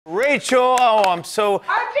Rachel. Oh, I'm so...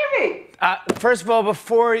 Hi, Jimmy. First of all,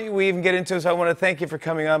 before we even get into this, I want to thank you for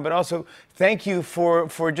coming on, but also thank you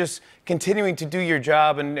for just continuing to do your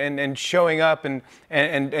job and showing up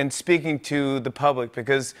and speaking to the public,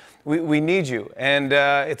 because we need you, and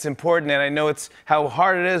it's important, and I know it's how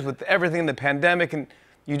hard it is with everything in the pandemic, and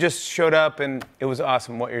you just showed up, and it was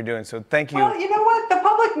awesome what you're doing, so thank you. Well, you know what? The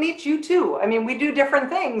public needs you too. I mean, we do different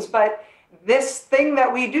things, but this thing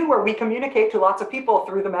that we do where we communicate to lots of people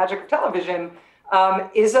through the magic of television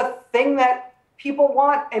is a thing that people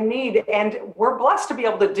want and need, and we're blessed to be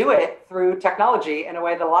able to do it through technology in a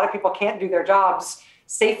way that a lot of people can't do their jobs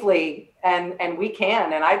safely, and we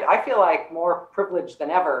can, and I feel like more privileged than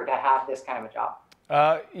ever to have this kind of a job.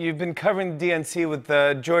 You've been covering the DNC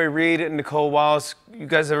with Joy Reid and Nicole Wallace. You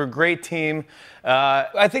guys are a great team.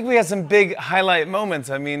 I think we had some big highlight moments.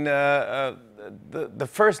 I mean, the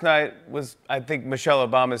first night was, I think Michelle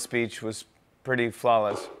Obama's speech was pretty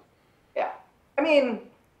flawless. Yeah. I mean,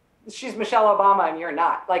 she's Michelle Obama and you're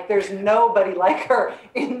not. Like, there's nobody like her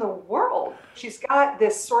in the world. She's got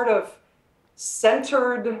this sort of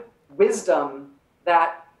centered wisdom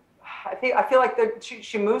that I feel like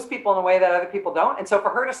she moves people in a way that other people don't. And so for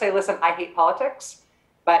her to say, listen, I hate politics,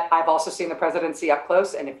 but I've also seen the presidency up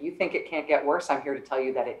close, and if you think it can't get worse, I'm here to tell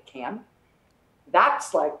you that it can.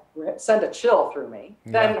 That's like, send a chill through me.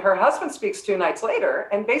 Yeah. Then her husband speaks 2 nights later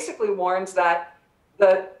and basically warns that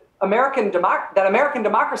American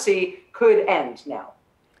democracy could end now.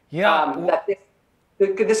 Yeah. That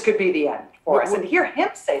this could be the end for us. And to hear him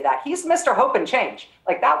say that, he's Mr. Hope and Change.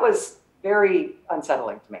 Like, that was very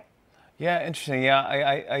unsettling to me. Yeah, interesting.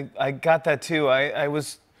 Yeah, I got that too. I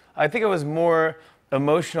think I was more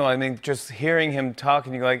emotional. I mean, just hearing him talk,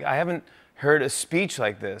 and you go like, I haven't heard a speech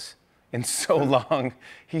like this in so long.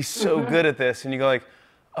 He's so good at this, and you go like,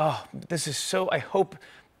 oh, this is so. I hope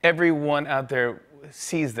everyone out there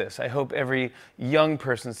sees this. I hope every young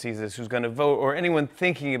person sees this who's going to vote, or anyone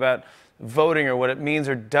thinking about voting or what it means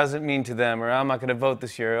or doesn't mean to them, or I'm not going to vote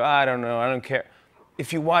this year. Or, I don't know. I don't care.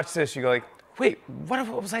 If you watch this, you go like, wait, what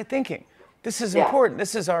was I thinking? This is important.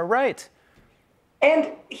 This is our right. And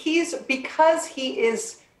because he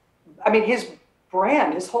is, I mean, his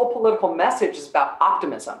brand, his whole political message is about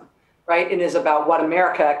optimism, right? And is about what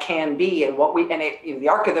America can be and what the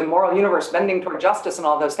arc of the moral universe bending toward justice and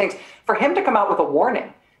all those things. For him to come out with a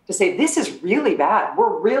warning, to say, this is really bad.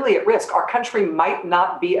 We're really at risk. Our country might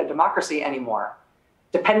not be a democracy anymore,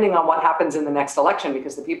 depending on what happens in the next election,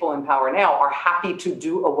 because the people in power now are happy to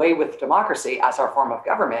do away with democracy as our form of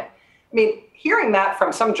government. I mean, hearing that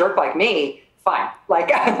from some jerk like me, fine. Like,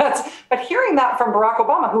 but hearing that from Barack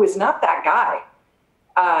Obama, who is not that guy,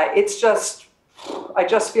 I just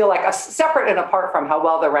feel like, separate and apart from how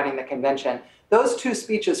well they're running the convention, those 2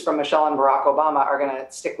 speeches from Michelle and Barack Obama are going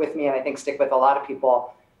to stick with me, and I think stick with a lot of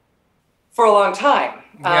people for a long time.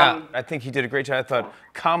 Yeah, I think he did a great job. I thought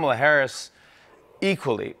Kamala Harris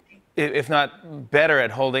equally, if not better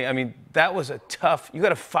at holding. I mean, that was a tough, you got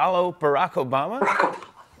to follow Barack Obama?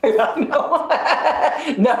 No.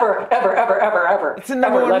 Never, ever, ever, ever, ever. It's the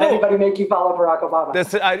number one rule. Let anybody make you follow Barack Obama.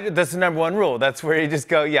 That's the number one rule. That's where you just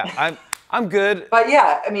go, yeah, I'm good. But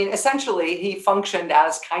yeah, I mean, essentially, he functioned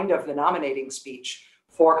as kind of the nominating speech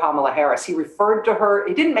for Kamala Harris. He referred to her,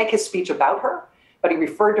 he didn't make his speech about her, but he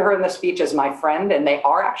referred to her in the speech as my friend, and they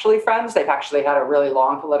are actually friends. They've actually had a really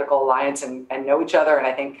long political alliance and know each other, and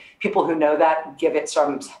I think people who know that give it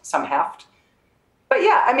some heft. But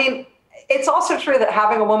yeah, I mean, it's also true that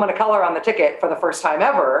having a woman of color on the ticket for the first time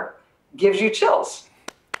ever gives you chills.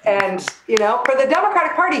 And, you know, for the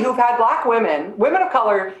Democratic Party, who've had black women of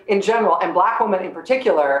color in general, and black women in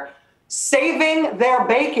particular, saving their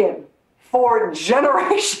bacon for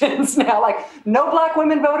generations now. Like, no black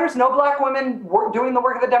women voters, no black women doing the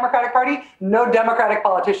work of the Democratic Party, no Democratic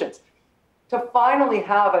politicians. To finally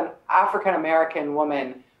have an African-American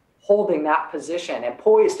woman holding that position and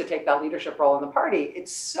poised to take that leadership role in the party,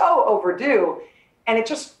 it's so overdue, and it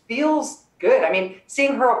just feels good. I mean,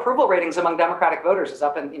 seeing her approval ratings among Democratic voters is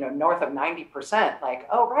up in, north of 90%. Like,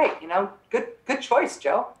 oh, right, good choice,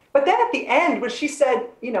 Joe. But then at the end, when she said,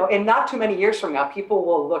 in not too many years from now, people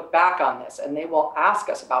will look back on this and they will ask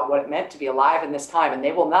us about what it meant to be alive in this time, and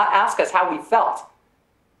they will not ask us how we felt.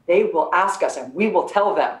 They will ask us, and we will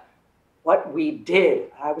tell them what we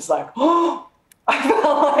did. I was like, oh,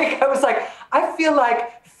 I feel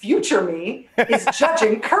like future me is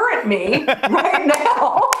judging current me right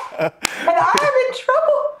now. And I'm in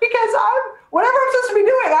trouble because whatever I'm supposed to be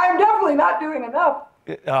doing, I'm definitely not doing enough.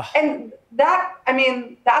 And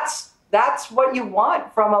that's what you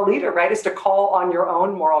want from a leader, right? Is to call on your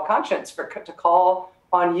own moral conscience, to call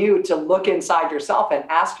on you to look inside yourself and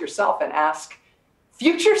ask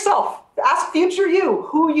future self, ask future you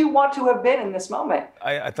who you want to have been in this moment.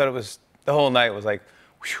 I thought it was, the whole night was like,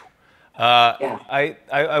 whew. Yeah.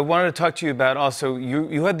 I wanted to talk to you about also,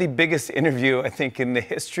 you had the biggest interview, I think, in the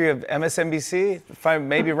history of MSNBC. If I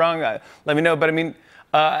may be wrong, let me know. But I mean,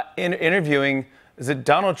 interviewing, is it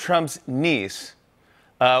Donald Trump's niece,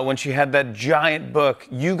 when she had that giant book,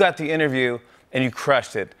 you got the interview and you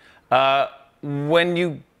crushed it. When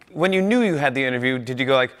you knew you had the interview, did you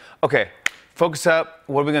go like, okay, focus up,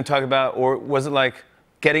 what are we gonna talk about? Or was it like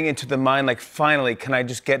getting into the mind, like finally, can I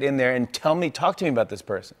just get in there and talk to me about this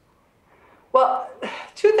person? Well,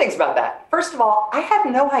 two things about that. First of all, I had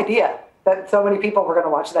no idea that so many people were going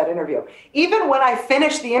to watch that interview. Even when I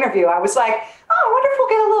finished the interview, I was like, oh, I wonder if we'll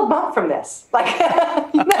get a little bump from this. Like,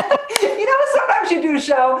 sometimes you do a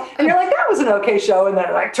show and you're like, that was an okay show. And then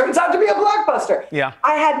it like turns out to be a blockbuster. Yeah.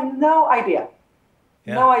 I had no idea.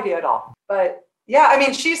 Yeah. No idea at all. But yeah, I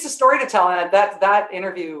mean, she's the story to tell. And that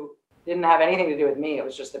interview didn't have anything to do with me. It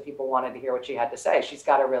was just that people wanted to hear what she had to say. She's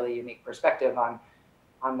got a really unique perspective on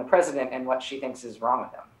the president and what she thinks is wrong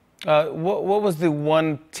with him. What was the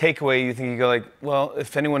one takeaway you think you go like, well,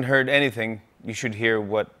 if anyone heard anything, you should hear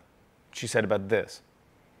what she said about this?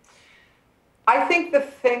 I think the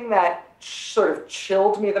thing that sort of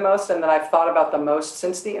chilled me the most and that I've thought about the most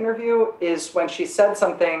since the interview is when she said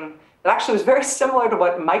something that actually was very similar to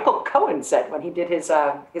what Michael Cohen said when he did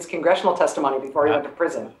his congressional testimony before he went to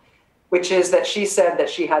prison, which is that she said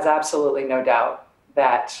that she has absolutely no doubt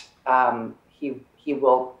that he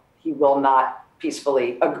will not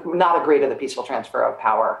peacefully not agree to the peaceful transfer of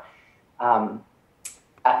power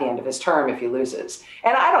at the end of his term if he loses.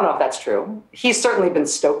 And I don't know if that's true. He's certainly been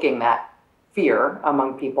stoking that fear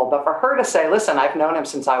among people. But for her to say, listen, I've known him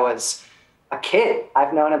since I was a kid.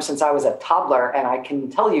 I've known him since I was a toddler. And I can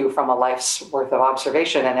tell you from a life's worth of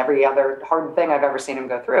observation and every other hard thing I've ever seen him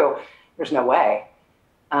go through, there's no way.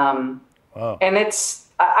 Wow. And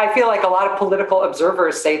I feel like a lot of political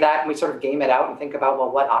observers say that, and we sort of game it out and think about,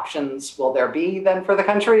 well, what options will there be then for the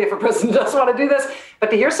country if a president does want to do this?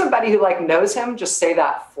 But to hear somebody who like knows him just say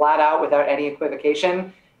that flat out without any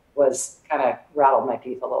equivocation was kind of rattled my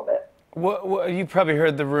teeth a little bit. Well, you probably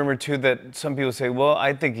heard the rumor too that some people say, well,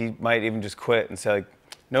 I think he might even just quit and say like,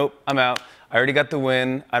 nope, I'm out. I already got the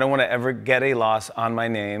win. I don't want to ever get a loss on my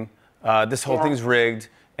name. This whole thing's rigged.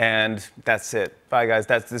 And that's it. Bye, guys.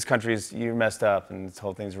 This country's, you're messed up, and this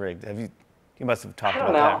whole thing's rigged. You must have talked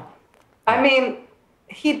about that. I don't know. I mean,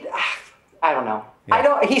 I don't know.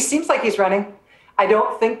 Yeah. He seems like he's running. I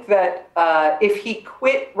don't think that if he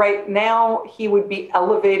quit right now, he would be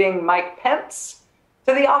elevating Mike Pence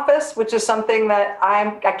to the office, which is something that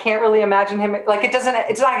I can't really imagine him, like it's not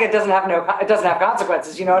like it doesn't have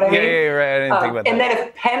consequences, you know what I mean? Yeah, right. I didn't think about that. And then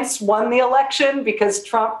if Pence won the election because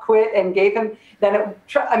Trump quit and gave him, then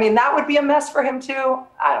that would be a mess for him too.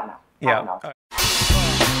 I don't know. Yeah. I don't know.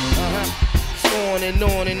 On and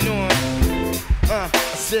on and on. I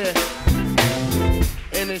said,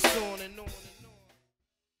 and it's on.